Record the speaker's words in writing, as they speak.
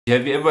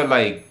Have you ever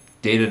like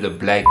dated a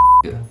black?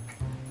 Yeah,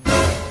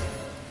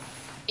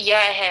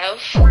 I have.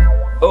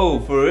 Oh,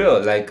 for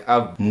real? Like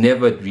I've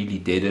never really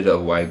dated a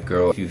white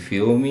girl. If you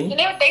feel me? You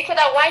never dated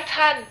a white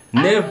hand?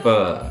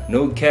 Never.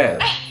 No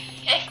cap.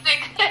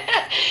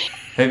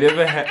 Have you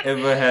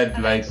ever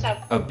had like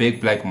a big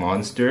black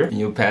monster in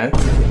your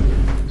pants?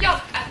 Yo,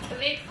 a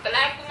big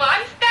black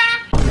monster.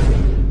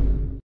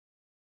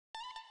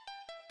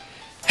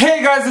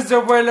 Hey guys, it's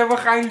your boy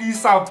Lebogang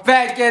Leisa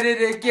back at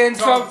it again.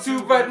 Top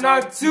 2 but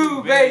not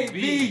 2,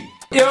 baby.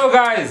 Yo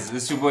guys,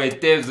 it's your boy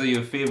Devs,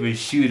 your favorite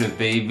shooter,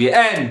 baby.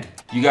 And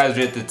you guys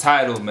read the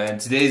title, man.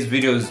 Today's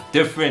video is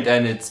different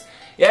and it's,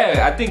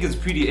 yeah, I think it's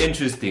pretty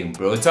interesting,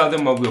 bro. Tell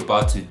them what we're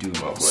about to do,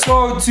 my boy.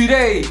 So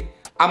today,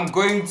 I'm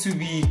going to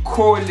be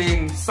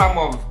calling some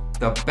of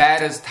the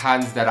baddest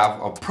hands that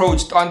I've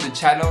approached on the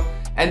channel.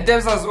 And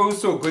Devs is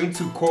also going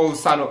to call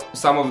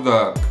some of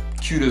the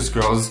cutest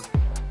girls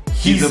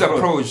he's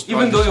approached.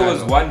 Even though it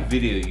was one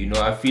video, you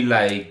know, I feel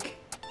like,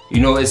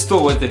 you know, it's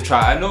still worth a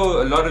try. I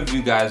know a lot of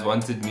you guys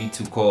wanted me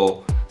to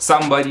call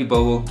somebody,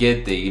 but we'll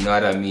get there, you know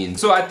what I mean?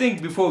 So I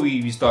think before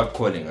we start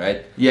calling,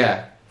 right?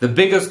 Yeah, the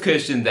biggest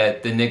question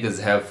that the niggas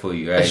have for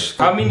you, right?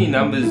 How many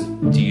numbers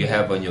do you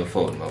have on your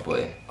phone, my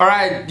boy?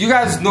 Alright, you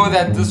guys know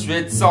that this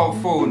red cell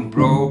phone,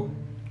 bro,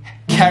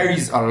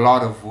 carries a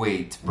lot of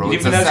weight, bro.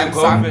 It's a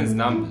Samsung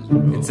numbers,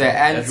 bro. It's an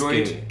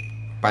Android,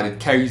 but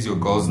it carries your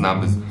girl's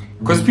numbers.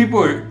 Because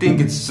people think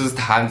it's just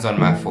hands on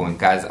my phone,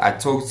 guys. I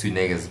talk to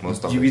niggas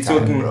most of the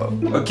time, bro.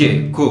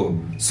 Okay, cool.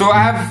 So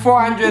I have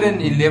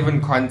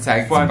 411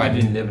 contacts.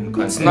 411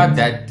 contacts. It's not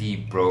that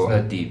deep, bro. It's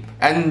not deep.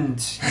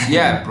 And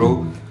yeah,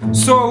 bro.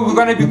 So we're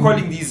gonna be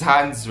calling these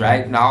hands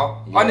right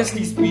now. Yeah.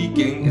 Honestly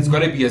speaking, it's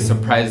gonna be a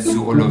surprise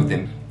to all of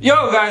them.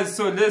 Yo guys,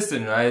 so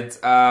listen, right?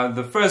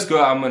 The first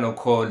girl I'm gonna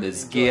call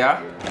is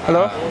Gia.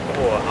 Hello.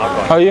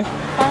 How are you?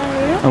 How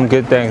are you? I'm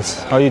good,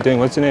 thanks. How are you doing?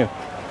 What's your name?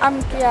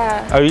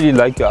 Yeah. I really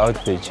like your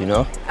outfit, you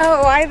know?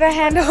 Oh, why the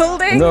hand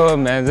holding? No,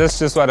 man, that's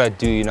just what I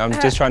do, you know? I'm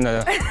just trying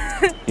to,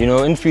 you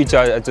know, in future,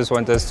 I just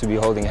want us to be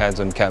holding hands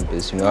on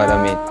campus, you know what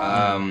I mean?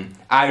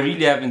 I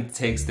really haven't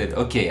texted.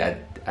 Okay, I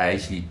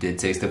actually did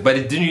text her, but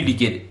it didn't really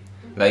get,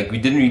 like, we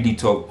didn't really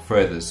talk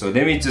further. So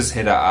let me just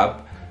hit her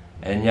up,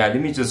 and yeah, let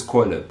me just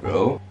call her,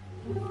 bro.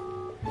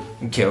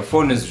 Okay, her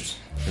phone is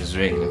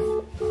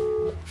ringing.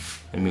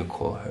 Let me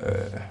call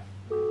her.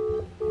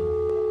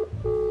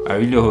 I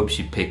really hope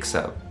she picks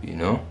up, you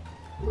know?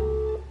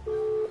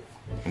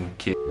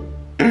 Okay.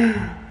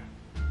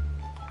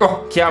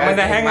 Okay, I'm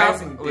gonna hang up.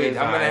 Wait,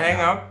 I'm gonna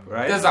hang up,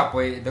 right?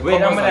 Wait, I'm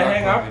gonna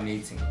hang up.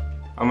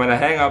 I'm gonna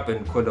hang up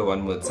and call her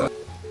one more time.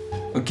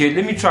 Okay,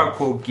 let me try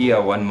call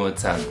Gia one more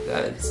time,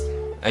 guys.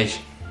 Aish.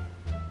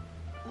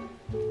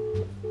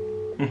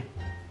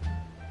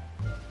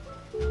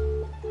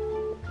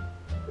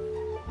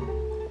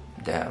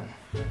 Damn.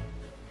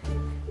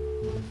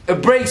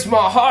 It breaks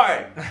my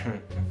heart.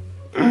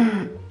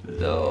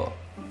 No.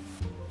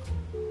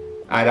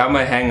 Alright, I'm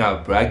gonna hang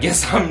up, bro. I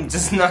guess I'm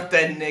just not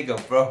that nigga,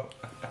 bro.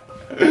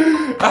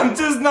 I'm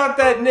just not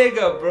that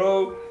nigga,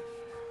 bro.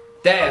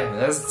 Damn,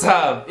 that's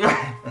tough.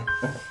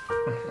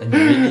 And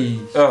really,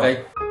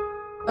 like.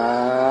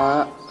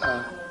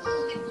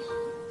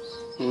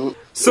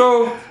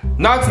 So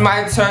now it's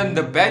my turn.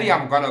 The baddie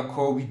I'm gonna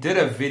call, we did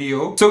a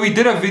video. So we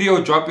did a video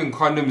dropping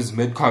condoms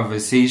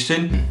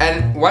mid-conversation.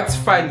 And what's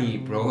funny,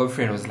 bro, her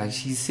friend was like,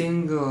 she's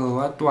single,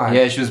 what?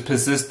 Yeah, she was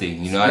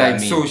persisting, you know what I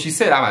mean? So she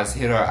said I must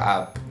hit her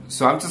up.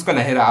 So I'm just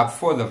gonna hit her up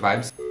for the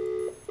vibes.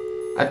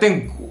 I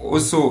think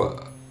also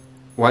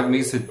what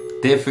makes it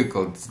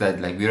difficult is that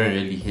like we don't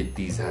really hit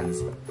these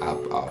hands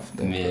up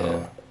often.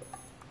 Yeah.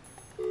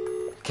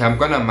 Okay, I'm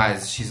gonna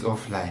mice, she's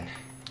offline.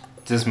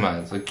 Just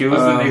mine. Okay,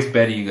 what's the next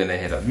baddie you're gonna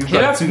hit up? You've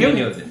got too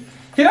many of them.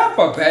 Hit up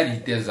a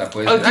baddie, there's a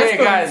boy. Okay,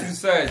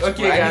 guys.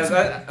 Okay, guys.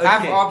 I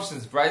have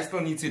options, but I still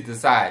need to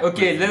decide.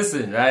 Okay,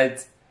 listen,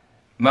 right?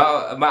 My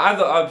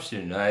other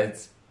option, right,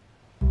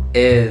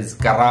 is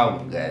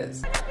Karao,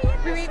 guys.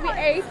 We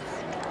ate.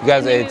 You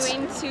guys ate. We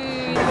went to.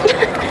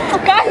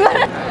 Oh, guys.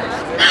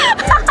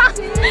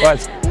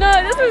 What? No,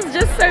 this was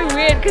just so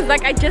weird because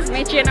like I just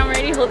met you and I'm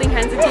already holding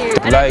hands with you.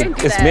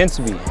 Like it's meant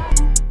to be.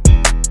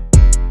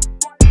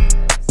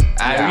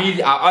 I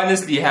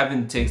honestly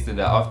haven't texted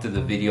her after the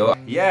video.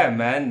 Yeah,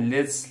 man,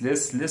 let's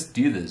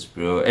do this,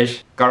 bro.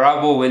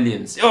 Karabo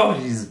Williams. Oh,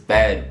 she's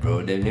bad, bro.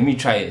 Let me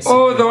try it.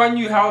 Oh, the one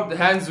you held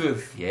hands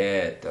with.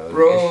 Yeah, dog.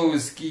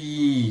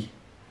 Broski.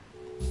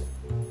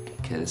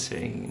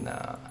 Kissing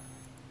now.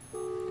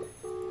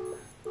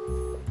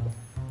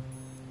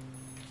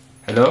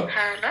 Hello?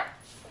 Hello?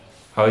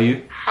 How are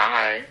you?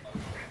 Hi.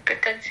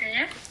 Good, thanks, and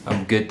you?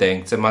 I'm good,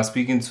 thanks. Am I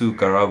speaking to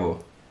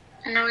Karabo?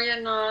 No,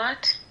 you're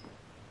not.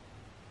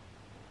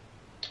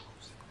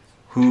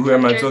 Who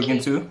am I talking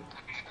to?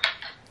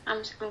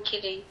 I'm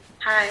kidding.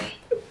 Hi.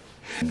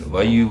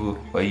 Why you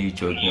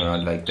joking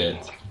around like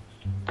that?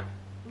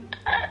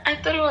 I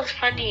thought it was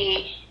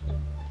funny.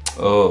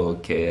 Oh,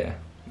 okay.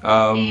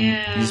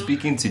 Yeah. You're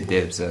speaking to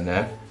Debs,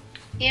 huh?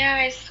 Yeah,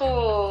 I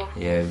saw.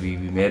 Yeah, we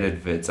met at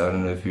Vits. I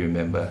don't know if you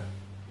remember.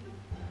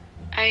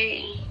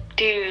 I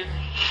do.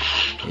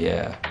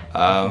 Yeah.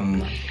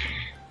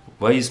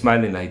 Why are you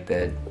smiling like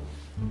that?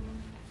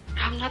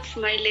 I'm not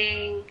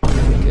smiling.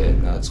 Okay,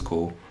 that's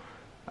cool.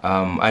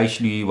 I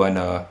actually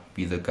wanna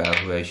be the guy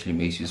who actually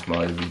makes you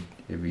smile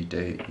every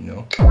day, you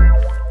know?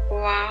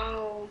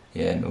 Wow.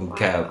 Yeah, no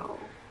cap.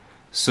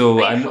 So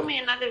Wait, I know. film me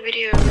another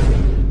video.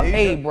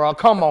 Hey, bro,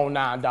 come on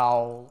now,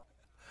 dog.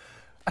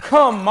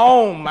 Come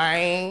on,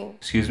 man.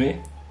 Excuse me?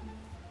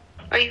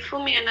 Are you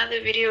filming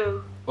another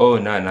video? Oh,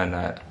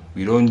 no.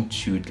 We don't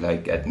shoot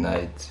like at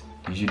night.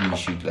 Usually we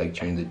shoot like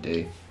during the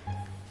day.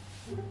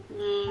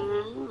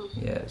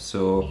 Yeah,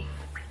 so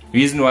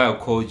reason why I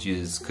called you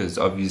is because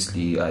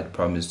obviously I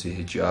promised to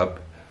hit you up,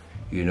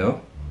 you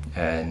know?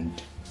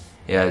 And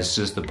yeah, it's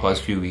just the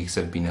past few weeks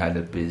I've been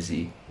hella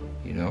busy,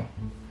 you know?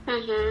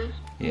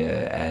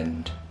 Yeah,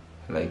 and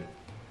like,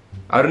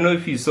 I don't know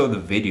if you saw the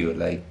video,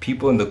 like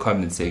people in the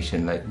comment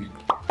section like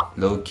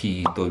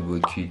low-key thought we were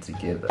cute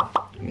together,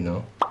 you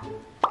know?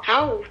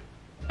 How?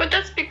 But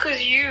that's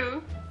because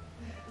you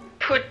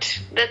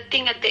put that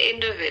thing at the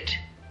end of it.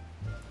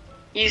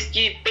 You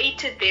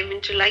baited them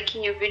into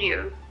liking your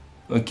video.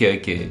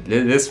 Okay,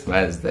 let's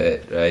manage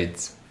that,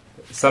 right?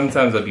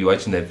 Sometimes I'll be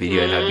watching that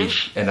video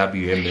and I'll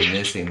be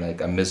reminiscing,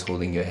 like I miss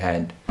holding your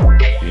hand,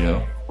 you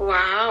know?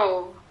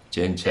 Wow.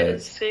 Gen chat.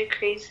 That's so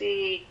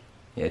crazy.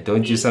 Yeah,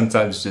 don't you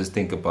sometimes just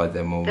think about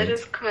that moment? That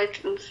is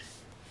quite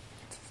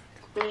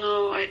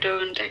No, I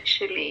don't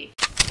actually.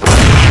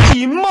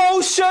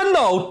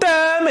 Emotional,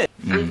 damn it.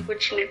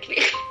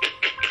 Unfortunately.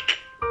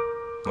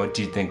 What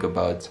do you think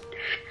about?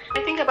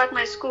 I think about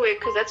my schoolwork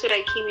because that's what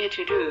I came here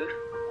to do.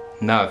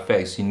 Nah,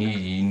 facts. You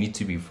need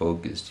to be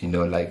focused. You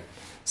know, like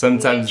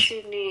sometimes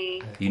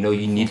Literally. you know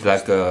you need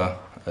like a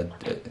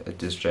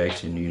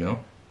distraction. You know.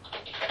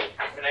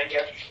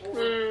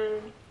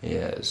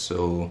 Yeah.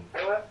 So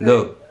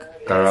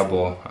look,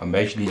 Karabo, I'm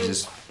actually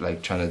just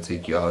like trying to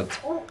take you out.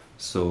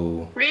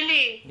 So.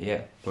 Really?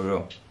 Yeah, for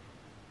real.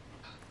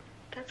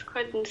 That's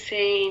quite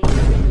insane.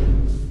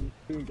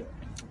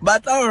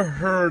 But I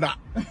heard that.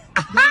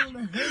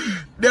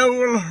 They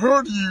will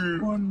hurt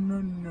you. Oh,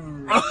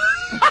 no.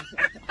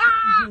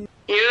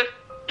 You?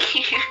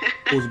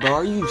 Bro,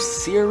 are you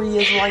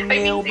serious right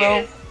now,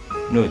 bro?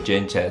 No,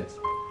 Gen chat.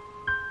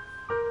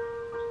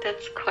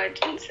 That's quite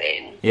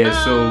insane. Yeah.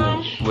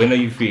 So when are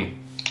you free?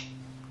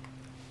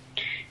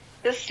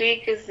 This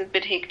week is a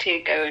bit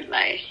hectic, I won't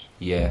lie.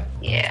 Yeah.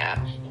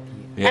 Yeah.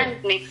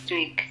 And next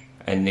week.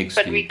 And next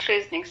But week. we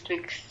close next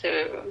week,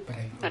 so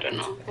I don't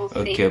know. We'll see.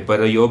 Okay, but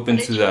are you open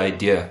to the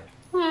idea?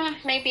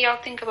 Maybe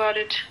I'll think about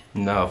it.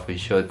 No, for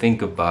sure.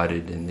 Think about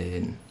it, and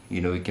then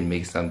you know we can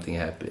make something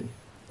happen.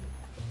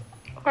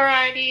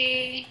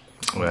 Alrighty.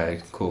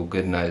 Alright, cool.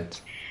 Good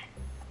night.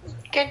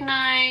 Good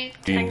night.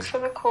 Dreams. Thanks for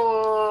the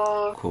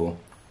call. Cool.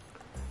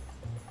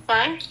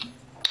 Bye.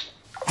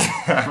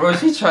 Bro,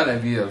 she's trying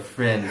to be a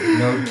friend.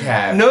 No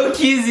cap. No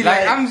Kizzy,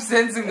 Like, I'm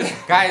sensing this.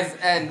 Guys,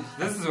 and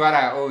this is what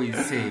I always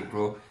say,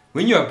 bro.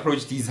 When you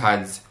approach these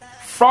hands,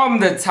 from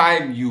the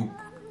time you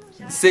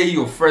say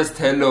your first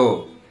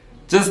hello,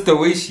 just the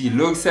way she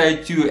looks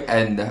at you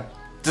and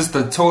just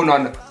the tone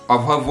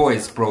of her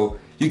voice, bro,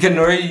 you can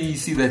already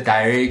see the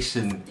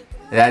direction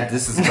that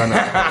this is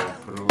gonna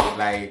go, bro.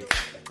 Like,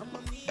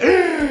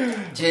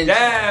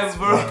 Damn,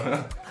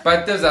 bro.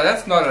 but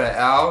that's not an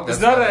L. It's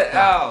not an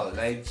L.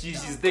 Like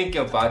she's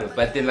thinking about it,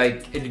 but then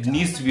like it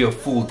needs to be a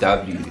full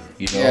W.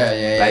 You know?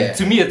 Yeah. Like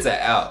to me, it's an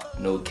L.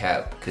 No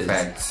cap, Facts.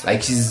 because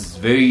like she's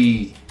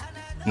very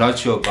not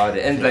sure about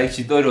it, and like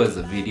she thought it was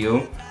a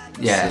video.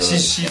 Yeah, so,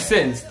 she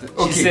sensed.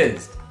 Okay. She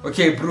sensed.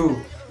 Okay, bro.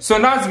 So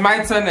now it's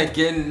my turn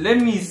again. Let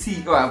me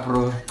see. Oh,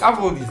 bro. I have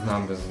all these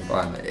numbers.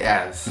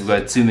 Yes. We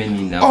got too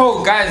many now.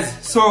 Oh, guys.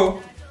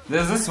 So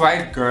there's this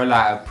white girl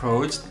I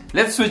approached.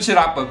 Let's switch it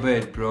up a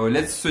bit, bro.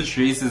 Let's switch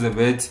races a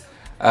bit.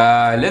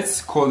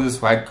 Let's call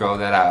this white girl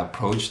that I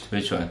approached.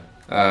 Which one?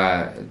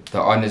 The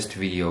honest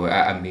video.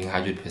 I'm being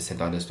 100%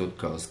 honest with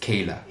girls.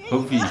 Kayla.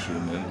 Hopefully you should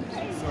remember.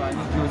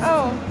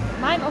 Oh,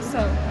 mine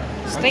also.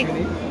 Stay.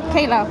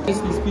 Kayla.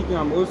 Honestly speaking,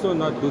 I'm also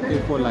not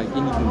looking for like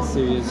anything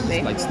serious,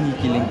 just like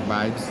sneaky link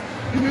vibes.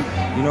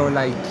 You know,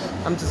 like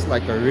I'm just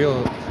like a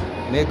real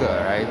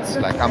nigga,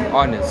 right? Like I'm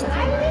honest.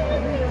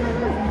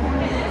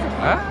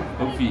 Huh?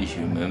 Hopefully she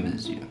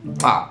remembers you.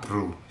 Ah,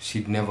 bro.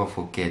 She'd never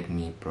forget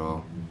me,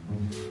 bro.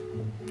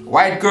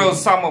 White girl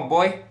summer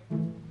boy.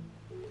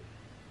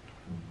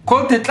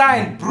 Call the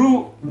line,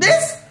 bro.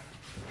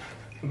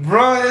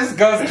 Bro, this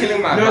girl's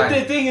killing my No, mind.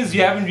 the thing is,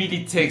 you haven't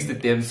really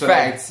texted them, so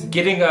Facts. like,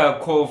 getting a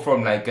call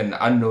from like an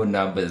unknown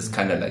number is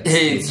kind of like.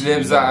 Hey, it's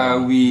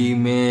Leisa. We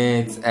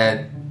met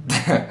at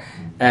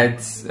at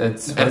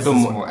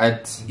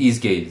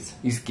Eastgate.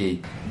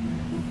 Eastgate.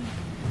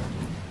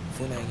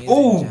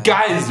 Oh,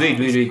 guys, wait.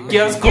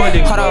 Girls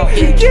calling. Hold on,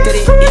 get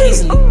it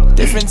easily.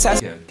 Different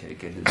types.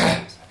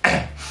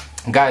 Okay.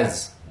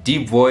 Guys,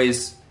 deep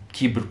voice,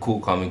 keep it cool,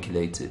 calm and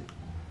collected.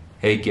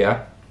 Hey,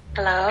 Kia,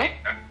 Hello?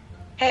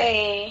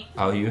 Hey.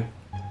 how are you?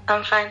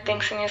 I'm fine,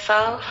 thanks, and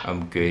yourself?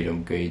 I'm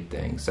great,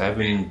 thanks. I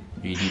haven't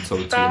really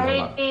talked to you in a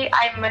lot. Sorry,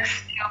 I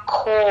missed your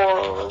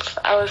calls.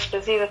 I was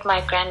busy with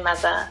my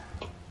grandmother.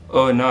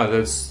 Oh no,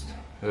 that's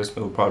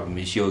no problem.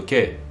 Is she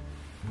okay?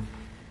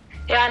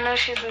 Yeah, I know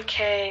she's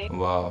okay.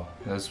 Wow,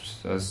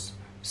 that's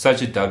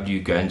such a W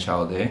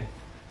grandchild, eh?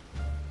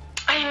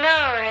 I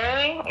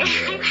know, eh?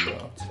 Yeah,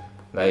 bro.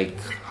 Like,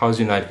 how's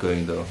your night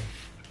going though?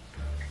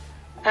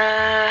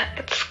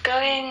 It's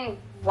going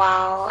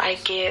well, I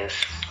guess.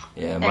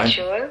 Yeah, And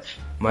yours?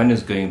 mine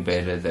is going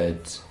better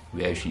that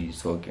we're actually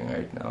talking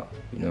right now,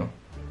 you know?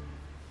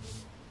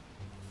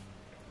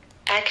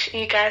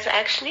 You guys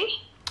actually?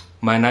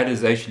 My night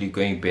is actually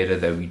going better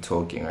that we're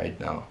talking right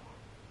now.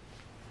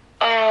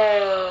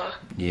 Oh.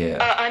 Yeah.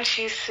 Oh, aren't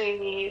you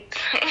sweet?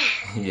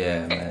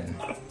 Yeah, man.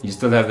 You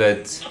still have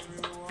that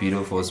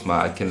beautiful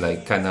smile. I can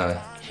like kind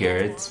of hear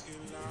it,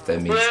 if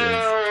that makes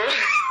sense.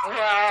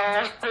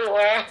 Wow.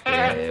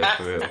 Yeah,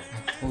 for real.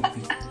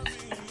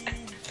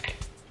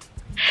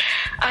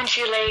 Aren't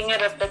you laying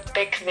it a bit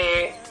thick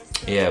there?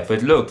 Yeah,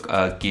 but look,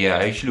 yeah,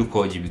 I actually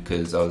called you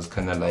because I was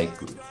kind of like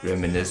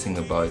reminiscing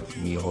about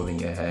me holding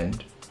your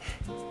hand.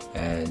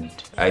 And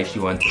I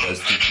actually wanted us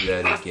to do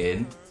that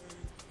again.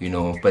 You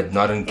know, but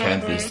not on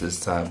campus this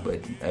time, but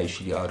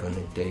actually out on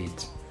a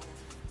date.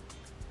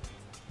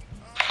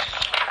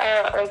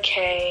 Oh,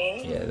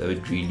 okay. Yeah, that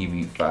would really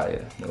be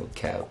fire. No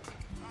cap.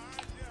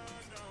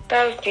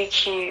 That would be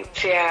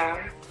cute,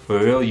 yeah. For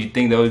real, you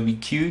think that would be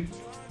cute?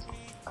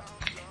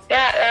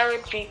 Yeah, that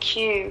would be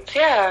cute,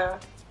 yeah.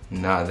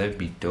 Nah, that'd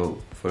be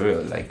dope. For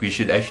real. Like, we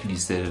should actually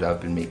set it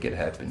up and make it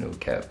happen, no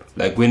cap.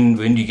 Like, when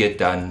do you get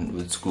done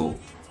with school?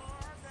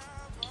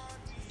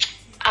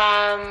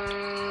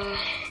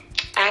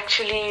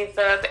 Actually,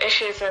 the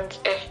issue isn't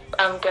if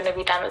I'm gonna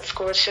be done with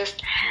school. It's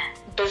just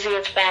busy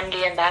with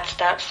family and that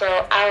stuff. So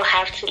I'll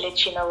have to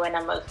let you know when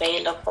I'm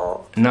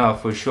available. Nah,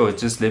 for sure.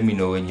 Just let me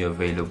know when you're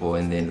available,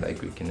 and then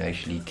like we can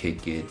actually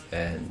kick it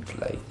and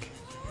like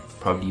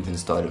probably even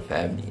start a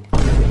family.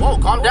 Whoa,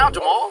 calm down,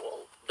 Jamal.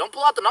 Don't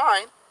pull out the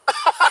 9.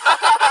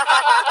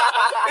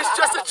 It's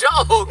just a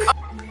joke.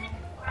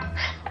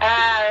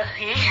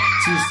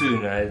 Too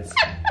soon, right?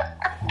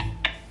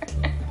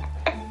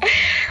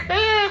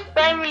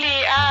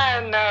 Family,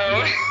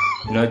 no.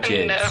 Not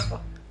yet. No.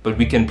 But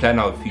we can plan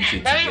our future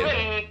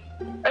together.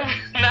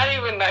 Not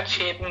even not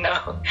yet,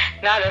 no.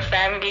 Not a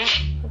family.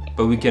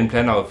 But we can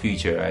plan our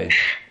future, right?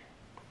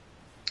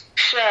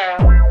 Sure.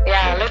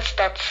 Yeah, let's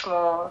start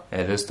small.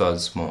 Yeah, let's start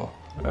small.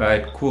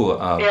 Alright, cool.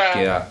 Yeah.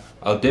 Yeah,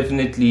 I'll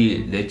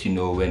definitely let you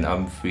know when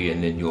I'm free,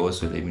 and then you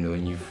also let me know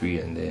when you're free,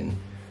 and then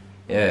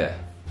yeah.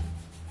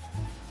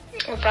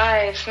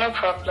 Vibes, no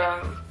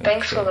problem.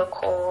 Thanks for the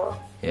call.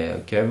 Yeah,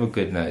 okay, have a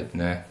good night,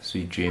 nah.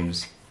 Sweet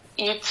dreams.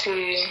 You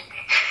too.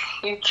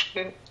 You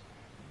too.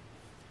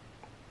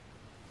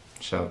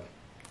 Ciao.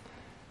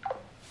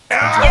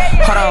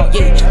 Hold on,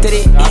 yeah, did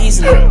it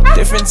easily.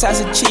 Different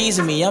types of cheese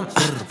in me.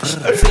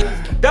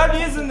 That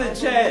is in the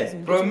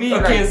chat. Bro, me.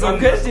 Okay, so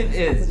question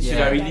is, should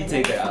I really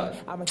take it out?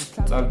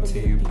 It's up to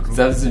you, bro. It's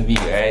up to me,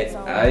 right?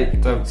 Alright,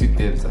 It's up to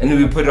them. and then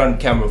we put it on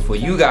camera for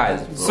you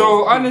guys, bro.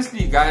 So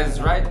honestly, guys,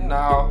 right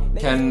now,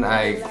 can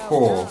I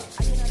call?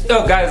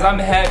 Yo, guys, I'm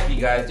happy,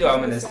 guys. Yo,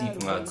 I'm gonna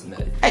sleep him out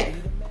tonight. Hey,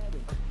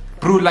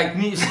 bro, like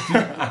me,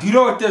 do you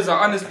know what it is?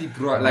 Honestly,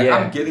 bro, like Yeah.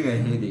 I'm getting a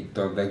headache,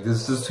 dog. Like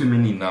there's just too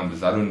many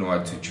numbers. I don't know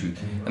what to choose,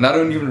 and I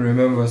don't even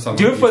remember some.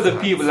 Do of it for these the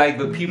times. people, like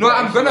the people. No,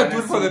 I'm actually gonna do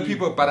wanna it for the see.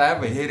 people, but I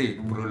have a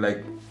headache, bro.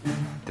 Like,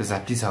 does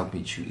that please help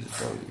me choose,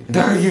 dog?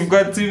 Dog, you've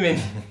got too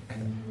many.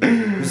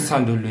 This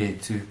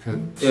Sandolwe too.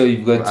 Yo,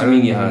 you've got I too don't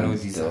many even know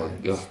hands, these dog.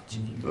 hands. Yo,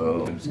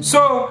 bro.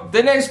 So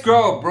the next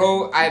girl,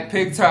 bro, I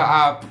picked her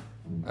up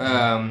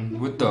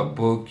with the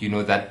book. You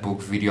know that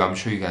book video. I'm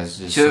sure you guys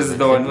just. She saw was that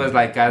the one who video. was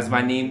like, guys,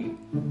 my name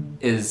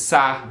is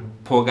Sa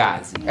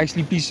Pogazi.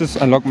 Actually, please just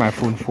unlock my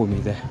phone for me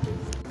there.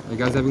 Are you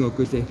guys having a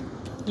good day?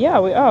 Yeah,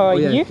 we are. Oh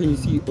yeah, You? can you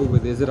see over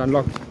there? Is it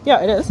unlocked?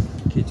 Yeah, it is.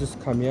 Okay, just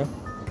come here.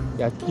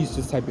 Yeah, please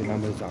just type your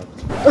numbers out.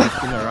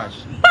 It's in a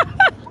rush.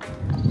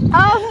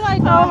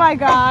 Oh my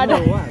god.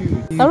 Oh, why?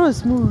 That was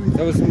smooth.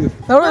 That was smooth.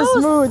 That was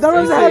smooth. That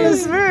was Say- hella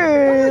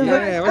smooth.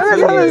 Yeah, That what's was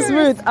your hella name?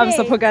 smooth. I'm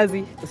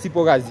Sapogazi.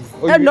 Sipogazi.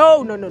 Oh,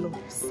 No.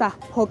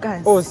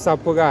 Sapogazi. Oh,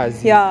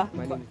 Sapogazi. Yeah.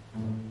 My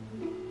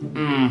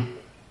name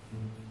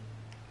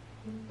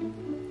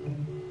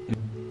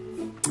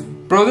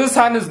Bro, this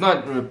hand is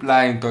not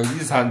replying, dog.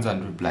 These hands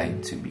aren't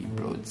replying to me,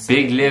 bro. It's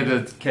Big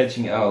leather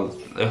catching L's.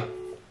 Ugh.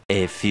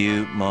 A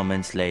few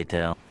moments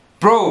later.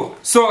 Bro,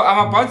 so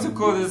I'm about to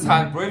call this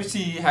hand, bro. If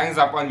she hangs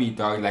up on me,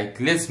 dog, like,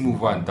 let's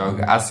move on, dog.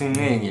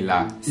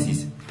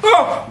 Sis.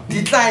 Oh!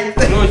 Decline!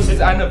 No, she's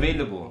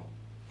unavailable.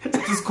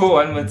 Just call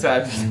one more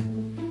time.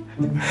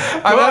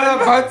 I'm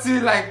not about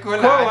to, like, call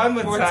Call her one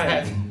more four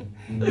time. times.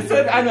 It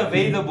said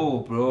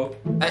unavailable, bro.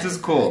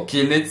 Just call.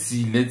 Okay, let's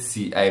see.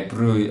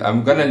 Bro,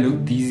 I'm gonna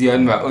look dizzy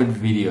on my own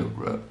video,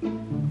 bro.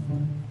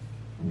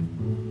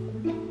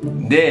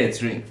 There,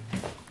 it's ring.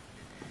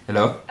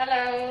 Hello?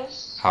 Hello.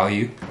 How are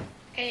you?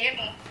 Can you hear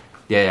me?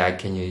 Yeah, I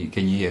can hear you.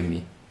 Can you hear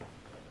me?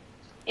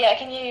 Yeah, I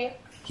can hear you.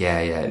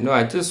 Yeah. No,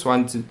 I just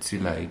wanted to,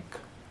 like,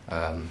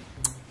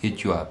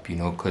 hit you up, you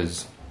know,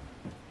 because,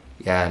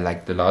 yeah,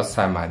 like, the last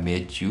time I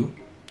met you,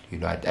 you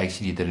know, I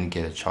actually didn't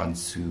get a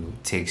chance to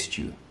text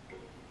you.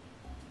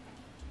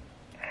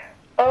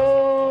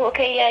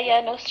 Okay, yeah,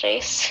 no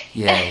stress.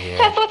 Yeah.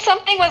 I thought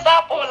something was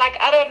up, or like,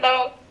 I don't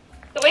know.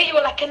 The way you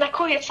were like, can I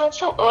call you? It sounds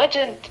so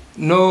urgent.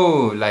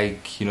 No,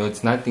 like, you know,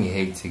 it's nothing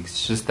hectic.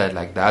 It's just that,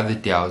 like, the other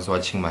day I was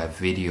watching my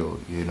video,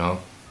 you know,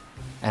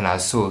 and I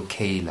saw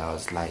Kayla. I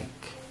was like,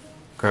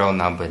 girl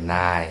number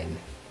 9.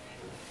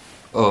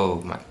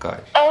 Oh my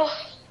god. Oh,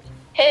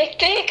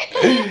 hectic.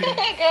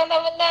 Girl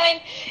number 9.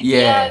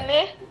 Yeah.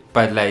 Ne?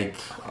 But, like,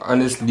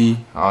 honestly,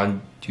 I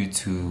want you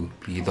to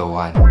be the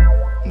one,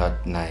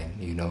 not 9,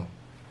 you know.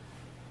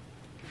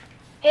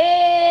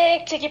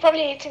 Hectic. You're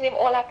probably eating them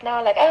all up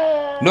now, like,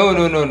 ah. No.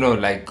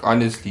 Like,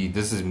 honestly,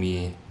 this is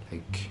me,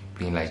 like,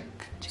 being, like,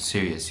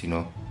 serious, you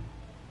know.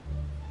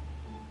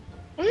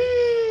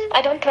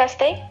 I don't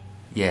trust, eh?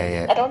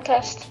 Yeah. I don't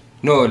trust.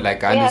 No,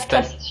 like, I We have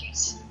understand. trust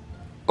issues.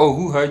 Oh,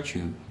 who hurt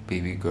you,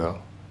 baby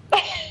girl?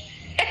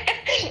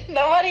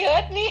 Nobody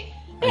hurt me.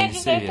 Are you I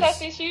just have serious?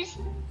 trust issues.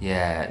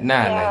 Yeah,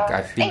 Yeah. like,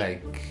 I feel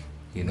like,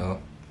 you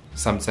know,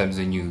 sometimes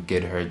when you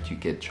get hurt, you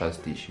get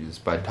trust issues.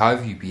 But how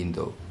have you been,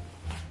 though?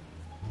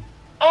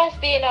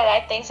 I've been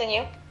alright, thanks, and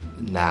you?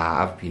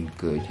 Nah, I've been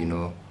good, you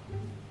know.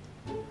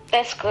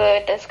 That's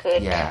good.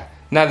 Yeah.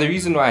 Now, the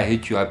reason why I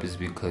hit you up is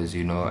because,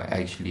 you know,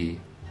 I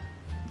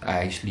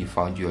actually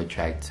found you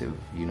attractive,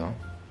 you know.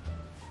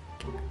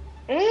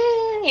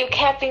 You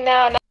capping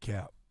now.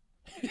 Cap.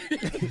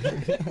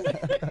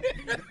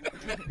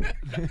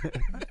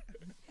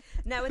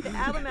 Now with the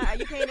album out, are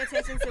you paying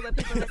attention to what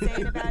people are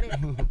saying about it?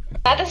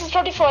 This is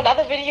probably for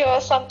another video or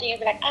something. You'll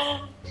be like,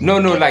 No,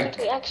 like,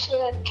 reaction.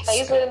 Can I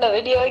use it in the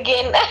video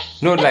again?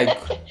 no,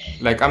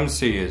 like, I'm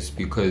serious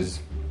because,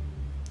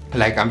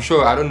 like, I'm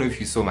sure, I don't know if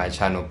you saw my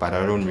channel, but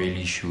I don't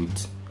really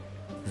shoot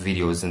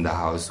videos in the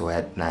house or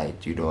at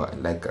night, you know.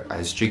 Like,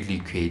 I strictly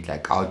create,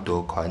 like,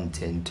 outdoor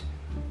content.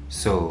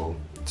 So,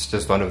 it's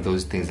just one of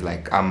those things,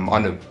 like, I'm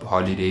on a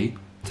holiday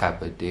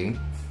type of thing.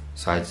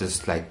 So I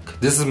just, like,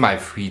 this is my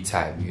free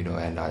time, you know,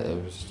 and I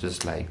was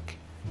just like,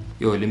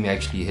 yo, let me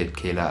actually hit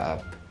Kayla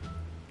up.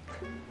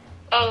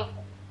 Oh.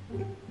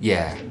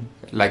 Yeah,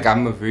 like,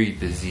 I'm a very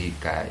busy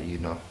guy, you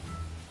know.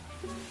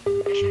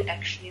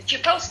 Actually, did you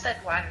post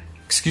that one?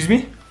 Excuse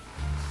me?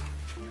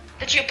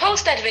 Did you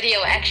post that video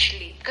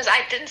actually? Because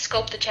I didn't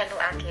scope the channel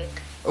out yet.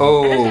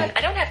 Oh.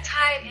 I don't have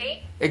time,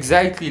 hey?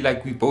 Exactly,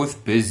 like, we're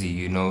both busy,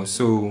 you know.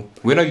 So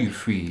when are you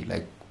free?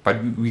 Like,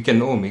 but we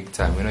can all make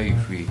time. When are you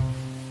free?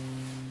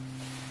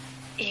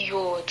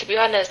 Yo, to be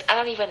honest, I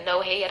don't even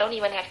know, hey. I don't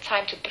even have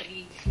time to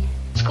breathe.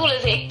 School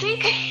is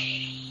hectic.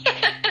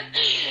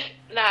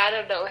 Nah, I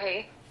don't know,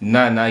 hey.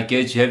 Nah, I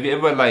get you. Have you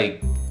ever,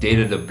 like,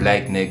 dated a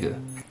black nigga?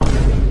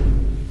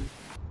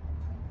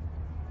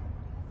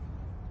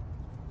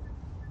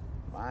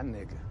 My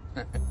nigga.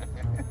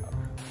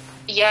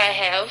 Yeah, I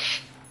have.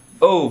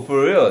 Oh,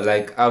 for real?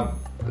 Like, I've,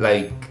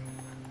 like,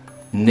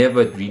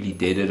 never really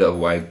dated a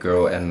white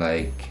girl, and,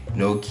 like,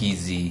 no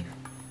key.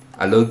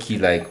 I low-key,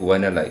 like,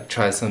 wanna, like,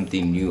 try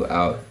something new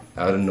out.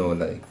 I don't know,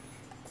 like,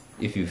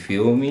 if you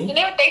feel me. You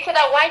never dated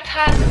a white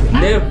hand?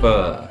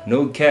 Never.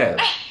 No cap.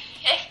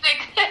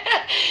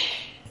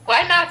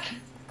 Why not?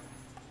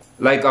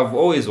 Like, I've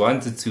always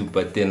wanted to,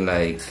 but then,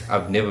 like,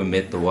 I've never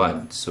met the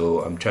one. So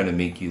I'm trying to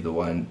make you the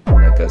one,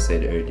 like I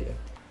said earlier.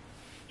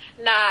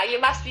 Nah, you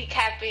must be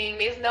capping.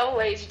 There's no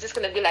ways you're just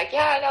gonna be like,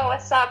 yeah, no,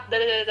 what's up? Da,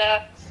 da, da,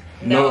 da.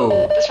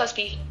 No. This must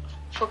be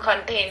for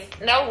content.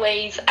 No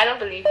ways. I don't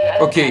believe you. I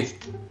don't Okay,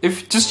 trust.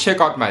 if just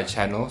check out my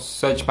channel,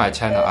 search my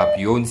channel up,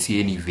 you won't see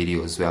any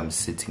videos where I'm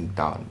sitting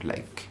down,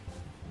 like,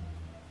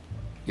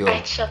 yo.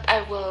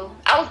 I will.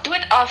 I'll do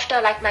it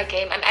after, like, my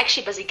game. I'm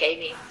actually busy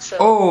gaming, so.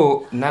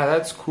 Oh, nah,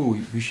 that's cool.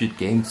 We should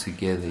game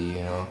together,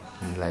 you know.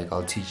 And, like,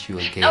 I'll teach you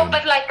a game. No,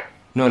 but like.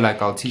 No,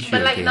 like, I'll teach you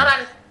But a like game. not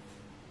on.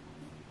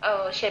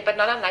 Oh shit! But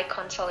not on like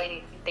console or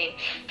anything.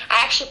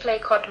 I actually play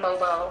COD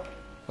Mobile.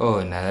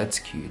 Oh, nah, that's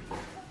cute.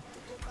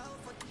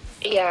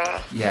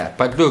 Yeah. Yeah,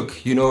 but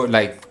look, you know,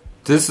 like,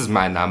 this is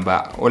my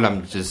number. All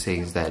I'm just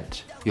saying is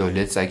that, yo,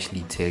 let's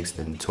actually text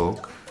and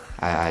talk.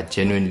 I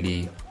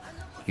genuinely,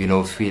 you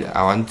know,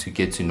 I want to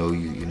get to know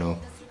you, you know,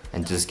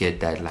 and just get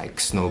that, like,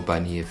 snow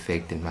bunny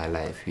effect in my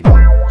life, you know.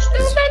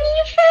 Snow bunny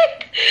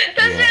effect?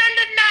 That's Yeah.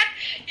 not.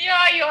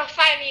 Yo, you're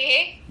funny,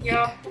 eh?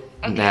 Yo.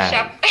 Okay, Nah.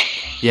 sharp.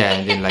 Yeah,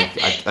 and then, like,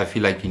 I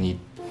feel like you need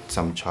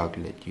some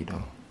chocolate, you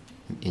know,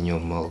 in your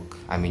milk.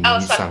 I mean, you Oh,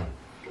 need some.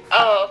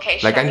 Oh, okay.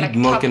 Like, sure. I need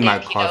milk top in my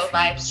deck, you know, coffee.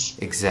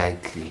 vibes.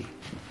 Exactly.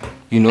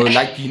 You know,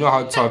 like, you know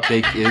how top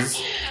deck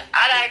is?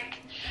 I like.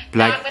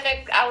 Black.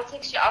 I will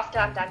text you after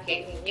I'm done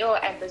gaming.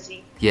 I'm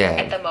busy. Yeah.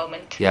 At the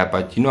moment. Yeah,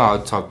 but you know how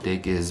top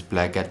deck is,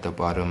 black at the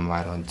bottom,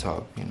 white on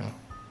top, you know.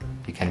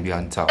 You can be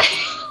on top.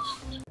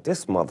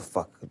 This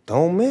motherfucker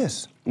don't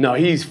miss. No,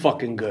 he's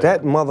fucking good.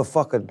 That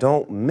motherfucker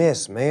don't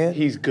miss, man.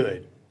 He's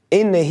good.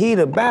 In the heat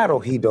of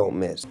battle, he don't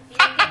miss.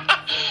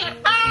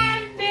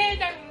 I'm dead.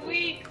 I'm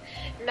weak.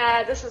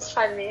 Nah, this is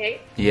funny.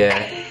 Yeah.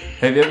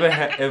 Have you ever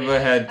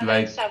had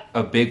like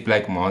a big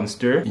black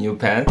monster in your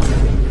pants?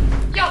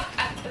 Yo, a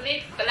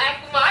big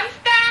black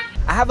monster.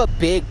 I have a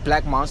big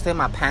black monster in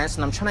my pants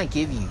and I'm trying to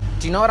give you.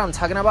 Do you know what I'm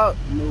talking about?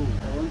 No,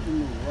 I want to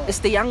know what. It's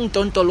the young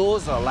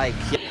Tontoloza, like.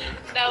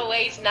 No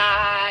ways,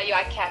 nah, you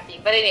are capping.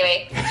 But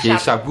anyway. Yeah,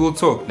 Sharp, we'll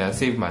talk now.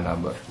 Save my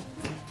number.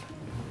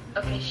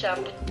 Okay,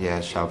 Sharp.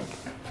 Yeah, Sharp.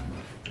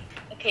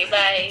 Okay,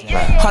 bye.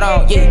 Hold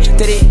on, yeah,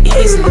 did it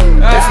easily.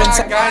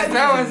 Guys,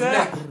 that was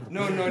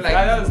no, like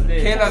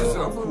Kayla's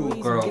a cool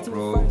girl,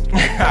 bro.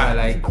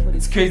 Like,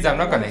 it's crazy. I'm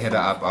not gonna hit her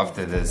up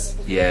after this.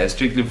 Yeah,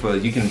 strictly for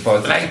you can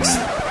pause. Like,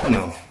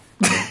 no.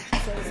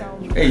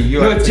 Hey,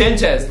 you're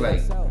gingers.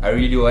 Like, I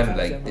really want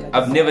like.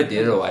 I've never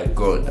dated a white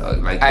girl.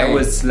 Dog. Like, I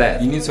was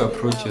slapped. You need to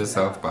approach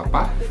yourself,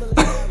 Papa.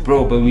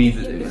 Bro, but we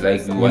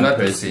one not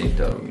person.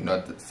 though. We're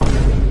not the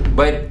same.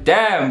 But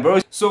damn, bro.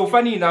 So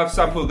funny enough,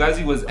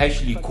 Sapogazi was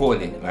actually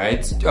calling,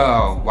 right?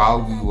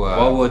 While we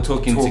were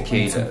talking to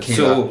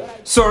Kayla.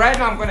 So right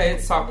now I'm gonna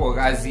hit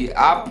Sapogazi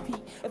up,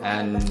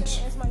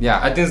 and yeah,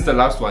 I think it's the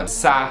last one.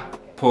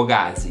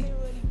 Sapogazi.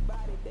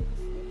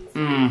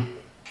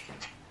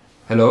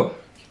 Hello.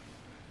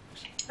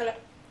 Hello.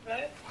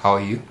 How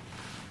are you?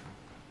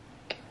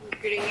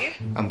 Good, and you?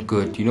 I'm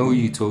good. You know who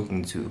you're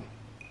talking to?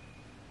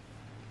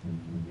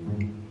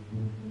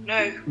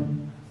 No.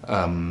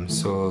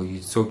 So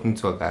you're talking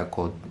to a guy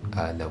called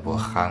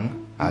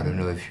Lebogang. I don't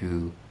know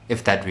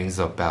if that rings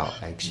a bell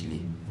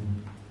actually.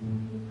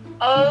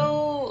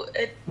 Oh,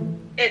 it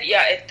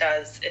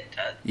does.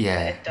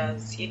 Yeah. It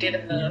does. You did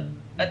a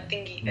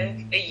thingy,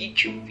 a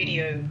YouTube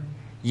video.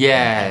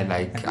 Yeah,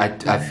 like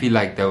I feel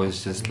like that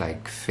was just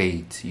like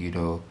fate, you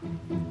know.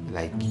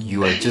 Like you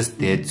were just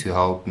there to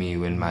help me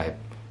when my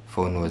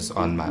phone was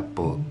on my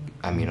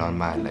on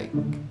my like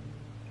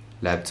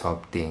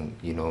laptop thing,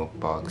 you know,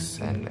 box,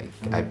 and like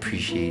I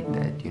appreciate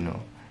that, you know.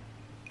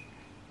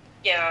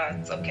 Yeah,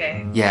 it's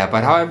okay. Yeah,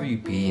 but how have you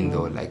been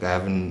though? Like I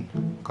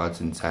haven't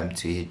gotten time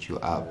to hit you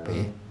up,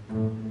 eh?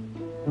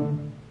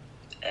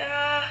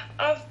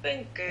 I've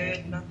been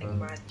good, nothing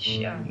much.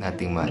 Yeah.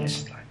 Nothing much.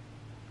 Just like,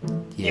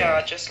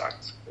 yeah, just like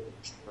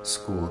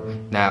school.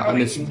 Now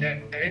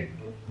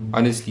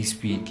honestly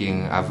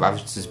speaking, I've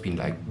just been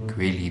like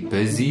really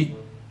busy,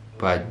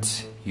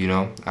 but you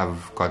know,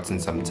 I've gotten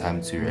some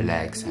time to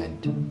relax,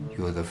 and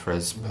you're the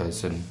first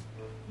person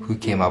who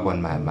came up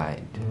on my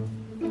mind.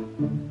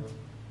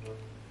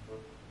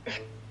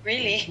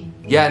 Really?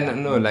 Yeah,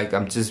 no, like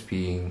I'm just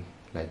being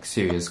like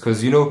serious,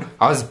 because you know,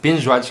 I was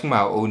binge watching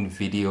my own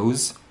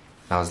videos,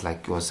 and I was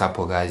like, yo,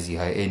 Sapogazi,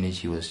 her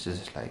energy was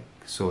just like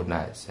so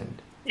nice,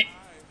 and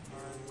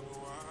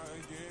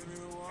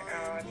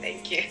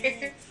thank you.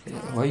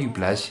 why are you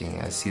blushing?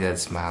 I see that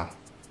smile.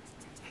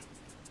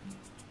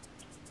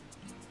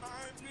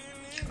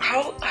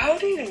 How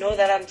do you know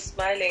that I'm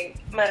smiling?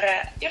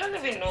 Mara, you don't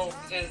even know,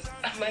 because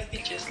I might be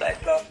just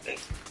like laughing.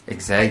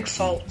 Exactly. Like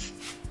salt.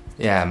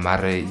 Yeah,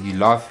 Mara, you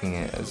laughing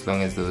as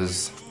long as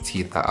those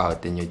teeth are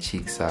out and your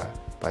cheeks are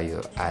by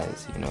your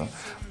eyes, you know.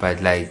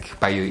 But like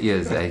by your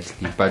ears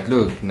actually. But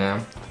look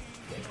now,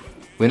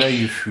 when are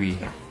you free?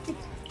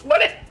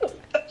 What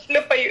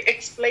are you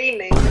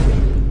explaining?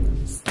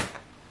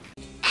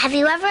 Have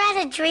you ever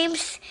had a dream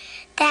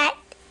that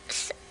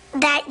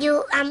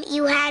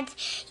you had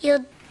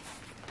you?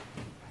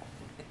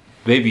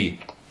 Baby,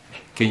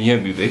 can you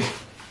hear me, baby?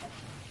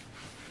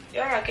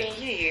 Yeah, I can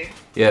hear you.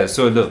 Yeah,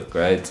 so look,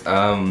 right,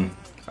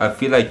 I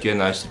feel like you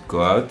and I should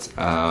go out.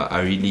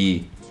 I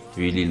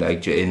really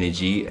liked your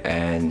energy,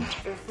 and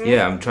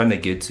yeah, I'm trying to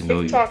get to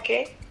know you.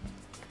 Talking.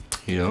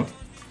 You know?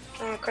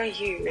 Oh, I can't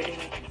hear you really.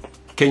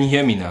 Can you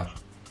hear me now?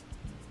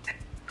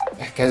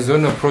 Guys,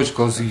 don't approach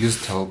girls who use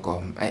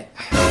telecom.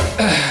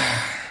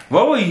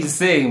 What were you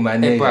saying, my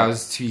nigga? I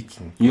was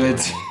tweaking. You were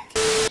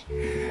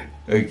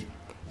okay.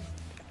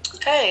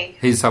 Hey.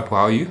 Hey, Sapo,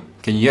 how are you?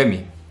 Can you hear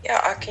me? Yeah,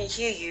 I can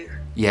hear you.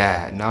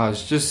 Yeah, now I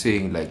was just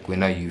saying, like,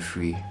 when are you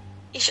free?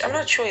 Ish, I'm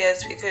not sure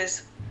yet,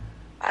 because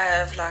I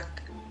have like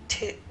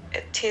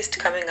a test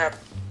coming up.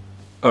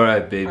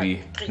 Alright,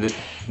 baby.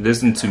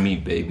 Listen to me,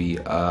 baby.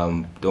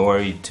 Don't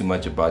worry too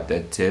much about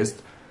that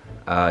test.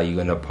 You're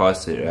gonna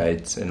pass it,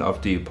 right? And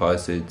after you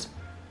pass it,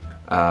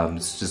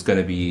 it's just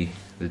gonna be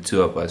the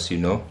two of us, you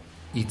know?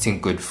 Eating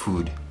good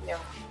food. Yeah.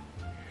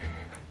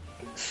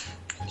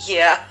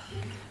 Yeah.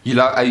 You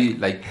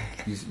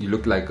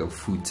look like a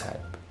food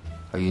type.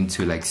 Are you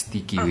into like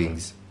sticky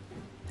wings?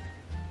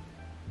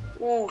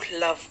 Ooh,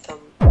 love them.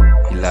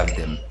 You love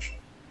them.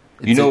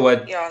 You know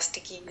what? Yeah,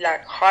 sticky,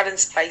 like hot and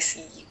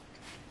spicy.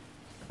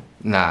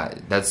 Nah,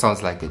 that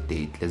sounds like a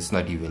date. Let's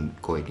not even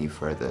go any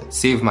further.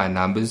 Save my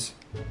numbers,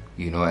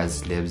 you know,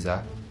 as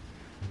Leisa,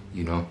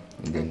 you know,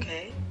 and then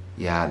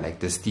yeah, like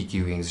the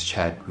sticky wings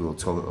chat, we'll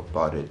talk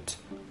about it,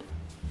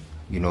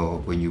 you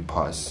know, when you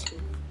pass.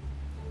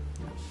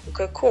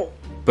 Okay, cool.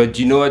 But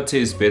you know what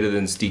tastes better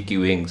than sticky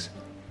wings?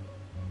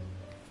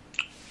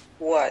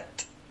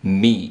 What?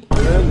 Me.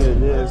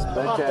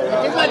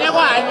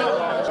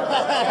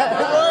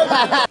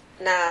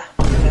 Nah.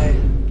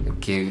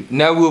 Okay,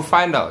 now we'll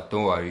find out.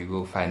 Don't worry,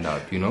 we'll find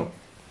out, you know?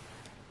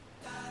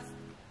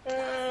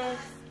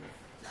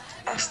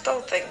 I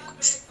still think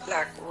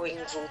like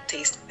wings will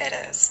taste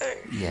better, so...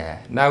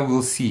 Yeah, now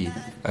we'll see.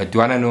 Do you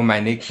wanna know my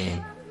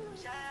nickname?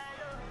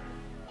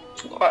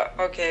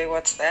 Okay,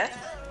 what's that?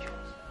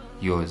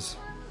 yours.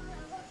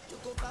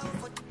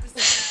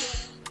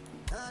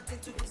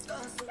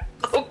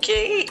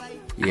 Okay.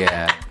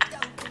 Yeah.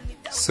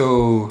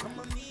 So,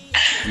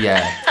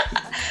 yeah.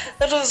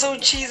 That was so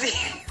cheesy.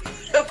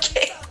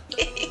 Okay.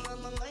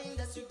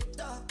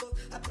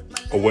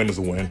 A win is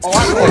a win. A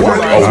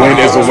win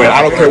is a win.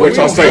 I don't care what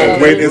y'all say. A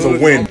win is a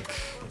win.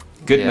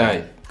 Good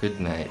night. Good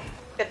night.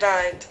 Good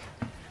night.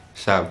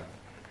 Sharp.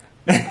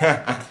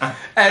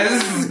 And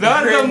this is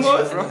not the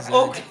most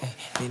awkward.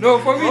 No,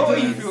 for me to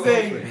even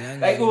say,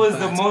 like it was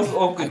the most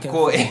awkward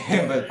call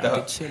ever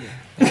though.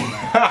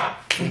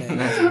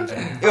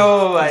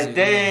 Oh my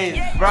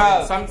days,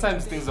 bro.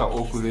 Sometimes things are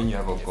awkward when you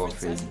have a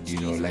girlfriend, you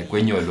know, like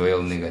when you're a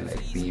loyal nigga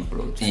like me,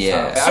 bro.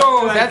 Yeah.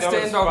 So that's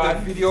the end of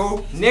the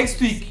video.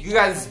 Next week, you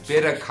guys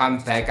better come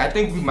back. I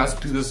think we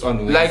must do this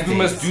on Wednesdays. Like we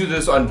must do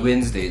this on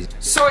Wednesdays.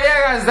 So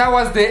yeah, guys, that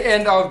was the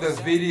end of the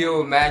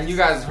video, man. You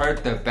guys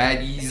heard the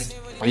baddies.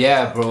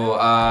 Yeah, bro.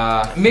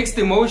 Mixed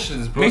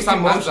emotions, bro. Some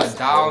emotions are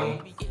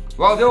down.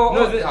 Well, they were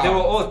all down. They were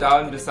all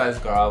down besides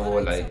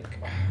Garabo, like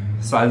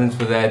silence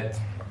for that.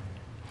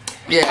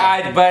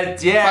 Yeah,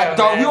 but yeah,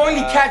 but we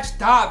only catch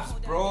dubs,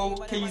 bro.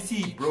 Can you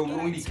see, bro? We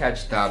only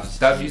catch dubs.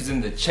 W's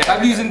in the chat.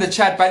 W's in the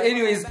chat. But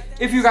anyways,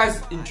 if you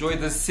guys enjoy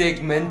this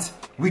segment,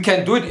 we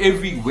can do it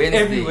every Wednesday.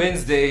 Every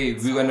Wednesday,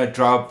 we're gonna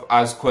drop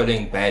us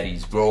calling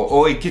baddies, bro.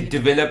 Or it could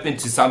develop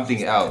into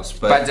something else.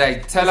 But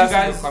like, tell us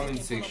in the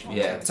comment section.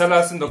 Yeah, tell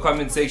us in the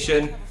comment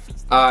section.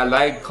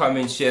 Like,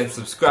 comment, share, and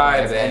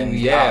subscribe. And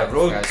yeah,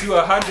 road to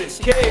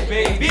 100K,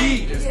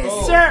 baby. Let's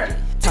go. Sir.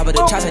 Top of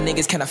the charts and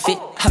niggas kinda fit.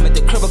 I'm at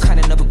the crib,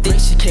 kinda up a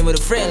bitch. She came with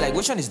a friend, like,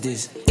 which one is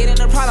this? It ain't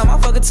a problem, I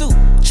fuck it too.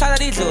 Shout out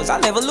these dudes, I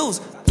never lose.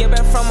 Get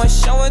back from a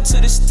show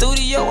into the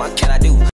studio, what can I do?